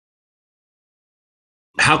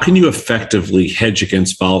how can you effectively hedge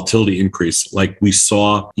against volatility increase like we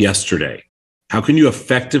saw yesterday? How can you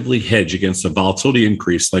effectively hedge against a volatility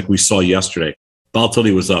increase like we saw yesterday?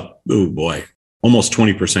 Volatility was up, oh boy, almost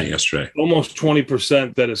 20% yesterday. Almost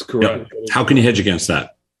 20%, that is correct. Yep. How can you hedge against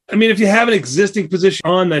that? I mean, if you have an existing position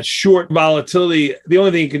on that short volatility, the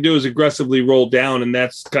only thing you can do is aggressively roll down, and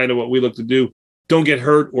that's kind of what we look to do. Don't get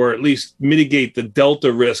hurt, or at least mitigate the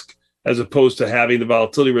delta risk as opposed to having the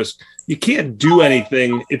volatility risk. You can't do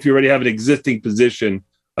anything if you already have an existing position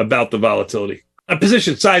about the volatility. A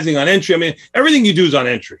position sizing on entry, I mean, everything you do is on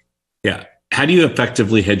entry. Yeah. How do you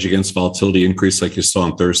effectively hedge against volatility increase like you saw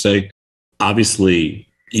on Thursday? Obviously,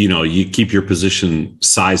 you keep your position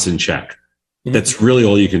size in check. Mm-hmm. That's really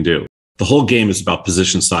all you can do. The whole game is about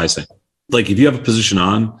position sizing. Like if you have a position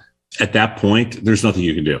on, at that point, there's nothing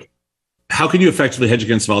you can do. How can you effectively hedge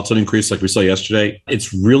against volatility increase like we saw yesterday?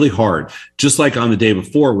 It's really hard. Just like on the day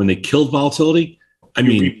before when they killed volatility, you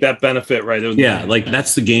reap that benefit, right? Yeah, like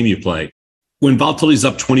that's the game you play. When volatility is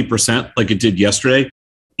up 20% like it did yesterday,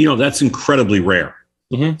 that's incredibly rare.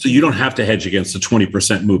 Mm-hmm. So you don't have to hedge against a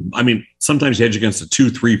 20% move. I mean, sometimes you hedge against a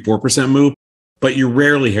 2, 3, 4% move, but you're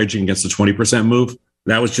rarely hedging against a 20% move.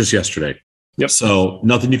 That was just yesterday. Yep. So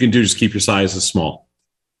nothing you can do, just keep your sizes small.